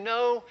did you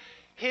know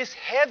His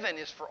heaven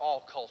is for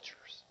all cultures?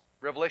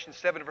 Revelation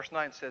 7 verse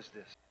 9 says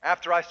this.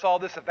 After I saw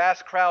this, a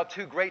vast crowd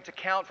too great to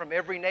count from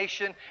every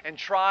nation and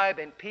tribe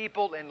and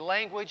people and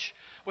language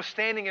was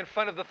standing in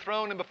front of the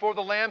throne and before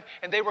the Lamb,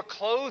 and they were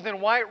clothed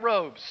in white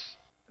robes,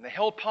 and they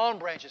held palm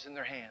branches in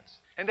their hands.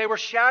 And they were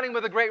shouting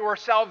with a great roar,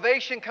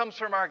 salvation comes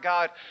from our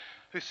God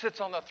who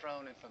sits on the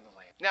throne and from the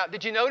Lamb. Now,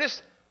 did you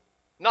notice?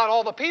 Not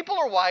all the people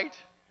are white,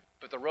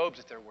 but the robes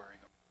that they're wearing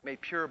are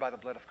made pure by the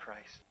blood of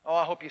Christ. Oh,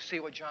 I hope you see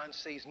what John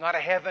sees. Not a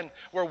heaven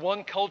where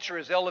one culture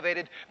is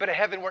elevated, but a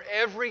heaven where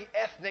every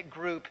ethnic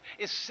group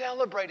is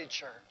celebrated,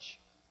 church.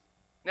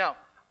 Now,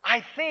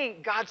 I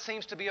think God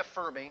seems to be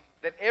affirming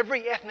that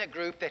every ethnic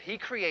group that He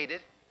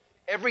created,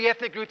 every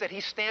ethnic group that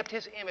He stamped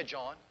His image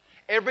on,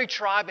 every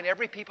tribe and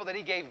every people that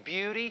He gave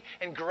beauty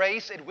and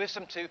grace and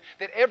wisdom to,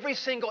 that every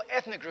single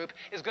ethnic group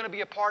is going to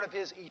be a part of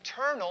His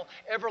eternal,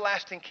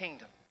 everlasting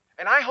kingdom.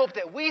 And I hope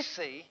that we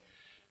see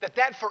that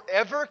that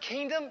forever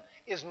kingdom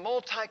is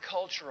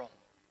multicultural.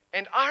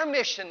 And our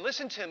mission,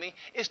 listen to me,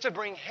 is to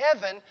bring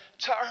heaven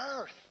to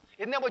earth.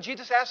 Isn't that what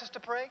Jesus asked us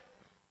to pray?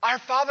 Our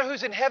Father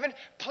who's in heaven,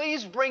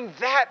 please bring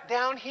that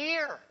down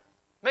here.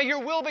 May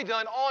your will be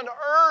done on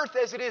earth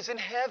as it is in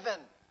heaven.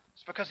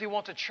 It's because He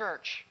wants a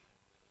church,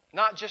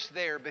 not just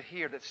there, but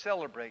here, that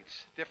celebrates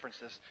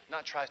differences,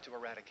 not tries to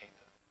eradicate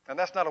them. And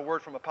that's not a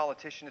word from a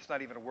politician. It's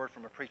not even a word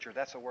from a preacher.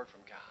 That's a word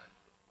from God.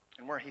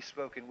 And where He's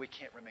spoken, we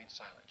can't remain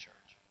silent, church.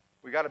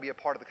 We've got to be a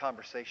part of the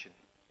conversation.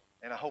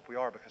 And I hope we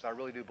are, because I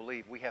really do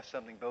believe we have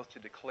something both to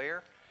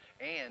declare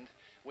and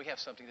we have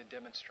something to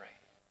demonstrate.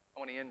 I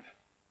want to end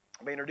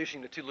by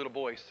introducing the two little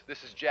boys.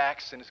 This is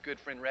Jax and his good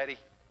friend Reddy.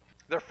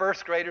 They're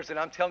first graders, and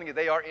I'm telling you,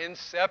 they are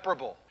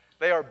inseparable.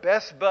 They are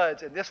best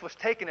buds, and this was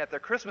taken at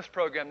their Christmas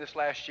program this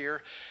last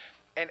year.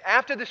 And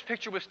after this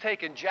picture was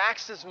taken,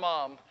 Jax's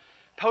mom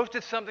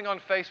posted something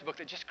on Facebook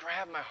that just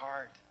grabbed my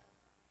heart.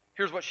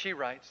 Here's what she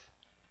writes.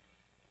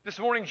 This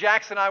morning,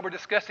 Jax and I were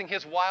discussing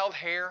his wild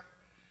hair,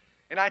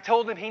 and I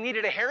told him he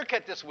needed a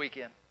haircut this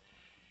weekend.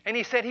 And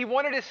he said he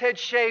wanted his head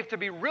shaved to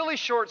be really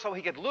short so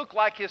he could look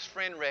like his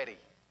friend Reddy.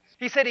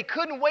 He said he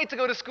couldn't wait to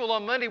go to school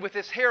on Monday with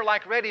his hair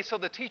like Reddy so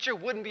the teacher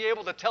wouldn't be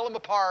able to tell him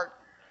apart.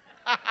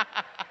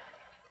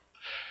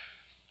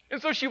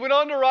 And so she went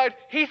on to write,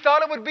 he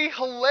thought it would be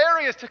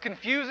hilarious to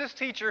confuse his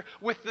teacher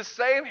with the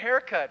same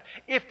haircut.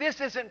 If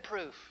this isn't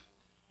proof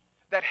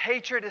that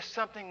hatred is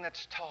something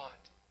that's taught,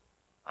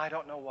 I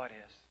don't know what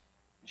is.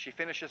 And she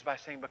finishes by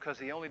saying, because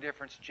the only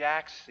difference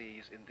Jax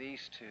sees in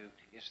these two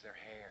is their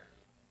hair.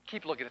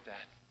 Keep looking at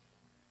that.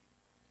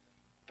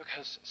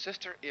 Because,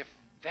 sister, if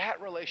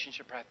that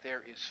relationship right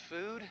there is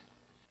food,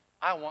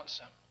 I want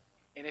some.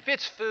 And if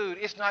it's food,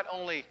 it's not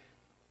only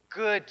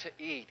good to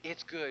eat,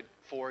 it's good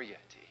for you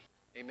to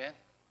eat. Amen?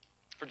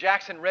 For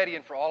Jackson, Reddy,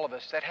 and for all of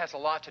us, that has a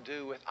lot to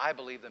do with, I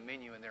believe, the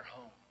menu in their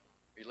home.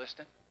 Are you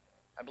listening?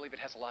 I believe it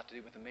has a lot to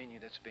do with the menu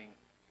that's being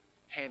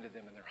handed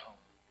them in their home.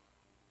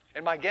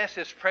 And my guess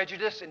is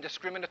prejudice and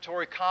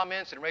discriminatory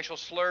comments and racial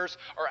slurs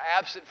are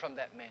absent from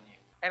that menu.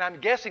 And I'm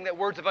guessing that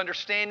words of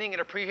understanding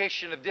and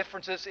appreciation of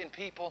differences in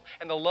people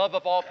and the love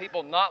of all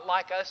people not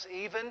like us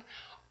even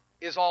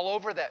is all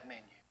over that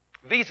menu.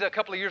 Visa, a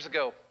couple of years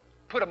ago,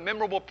 put a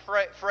memorable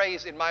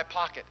phrase in my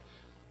pocket.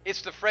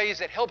 It's the phrase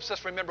that helps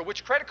us remember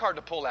which credit card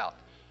to pull out.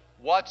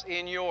 What's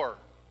in your?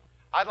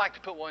 I'd like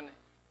to put one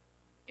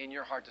in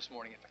your heart this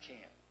morning if I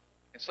can.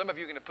 And some of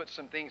you are going to put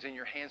some things in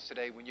your hands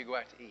today when you go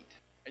out to eat.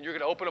 And you're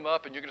going to open them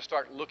up and you're going to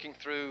start looking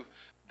through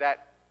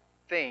that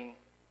thing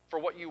for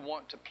what you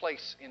want to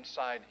place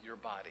inside your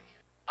body.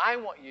 I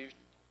want you,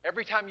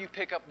 every time you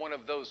pick up one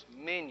of those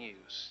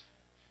menus,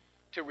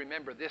 to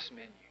remember this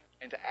menu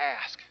and to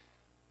ask,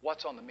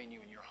 what's on the menu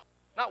in your home?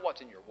 Not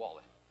what's in your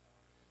wallet.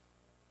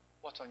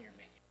 What's on your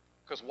menu?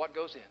 Because what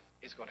goes in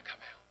is going to come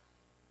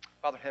out.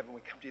 Father in heaven,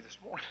 we come to you this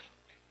morning.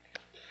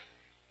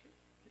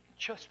 It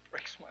just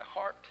breaks my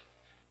heart.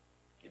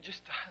 It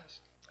just does.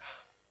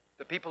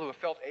 The people who have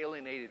felt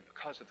alienated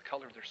because of the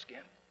color of their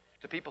skin.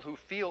 The people who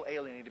feel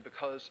alienated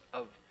because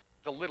of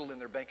the little in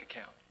their bank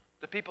account.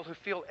 The people who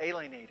feel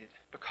alienated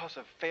because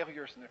of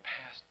failures in their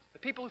past. The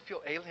people who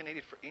feel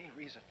alienated for any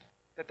reason.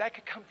 That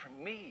could come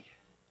from me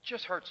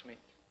just hurts me.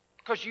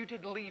 Because you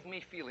didn't leave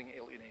me feeling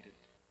alienated.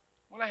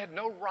 When I had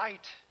no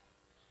right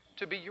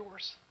to be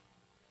yours.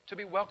 To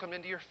be welcomed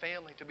into your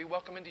family. To be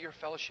welcomed into your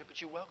fellowship.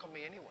 But you welcomed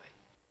me anyway.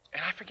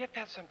 And I forget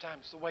that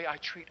sometimes, the way I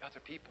treat other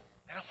people.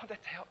 And I want that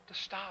to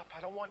stop.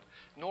 I don't want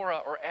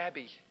Nora or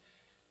Abby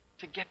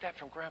to get that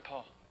from Grandpa.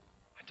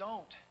 I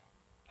don't.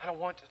 I don't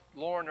want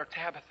Lauren or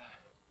Tabitha.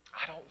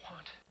 I don't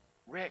want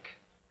Rick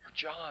or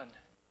John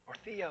or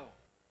Theo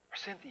or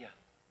Cynthia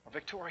or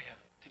Victoria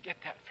to get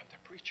that from their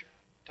preacher.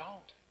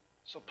 Don't.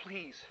 So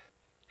please,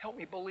 help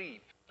me believe.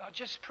 Not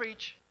just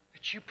preach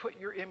that you put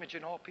your image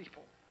in all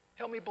people.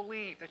 Help me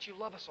believe that you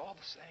love us all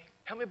the same.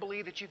 Help me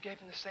believe that you gave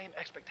them the same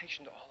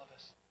expectation to all of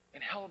us.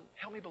 And help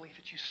me believe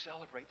that you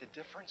celebrate the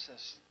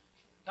differences.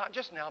 Not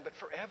just now, but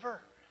forever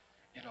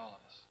in all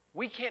of us.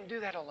 We can't do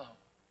that alone.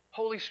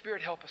 Holy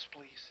Spirit, help us,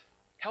 please.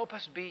 Help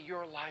us be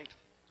your light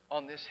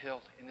on this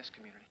hill in this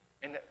community.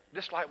 And that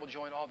this light will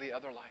join all the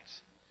other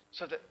lights.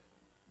 So that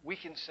we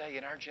can say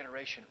in our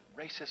generation,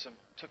 racism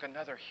took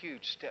another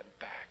huge step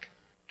back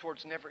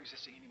towards never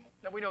existing anymore.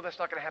 Now we know that's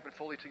not going to happen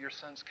fully till your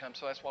sons come,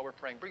 so that's why we're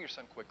praying. Bring your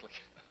son quickly.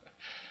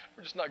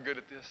 We're just not good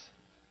at this.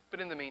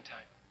 But in the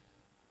meantime,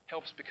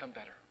 help us become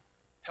better.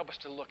 Help us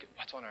to look at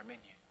what's on our menu.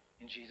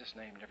 In Jesus'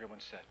 name, and everyone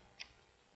said.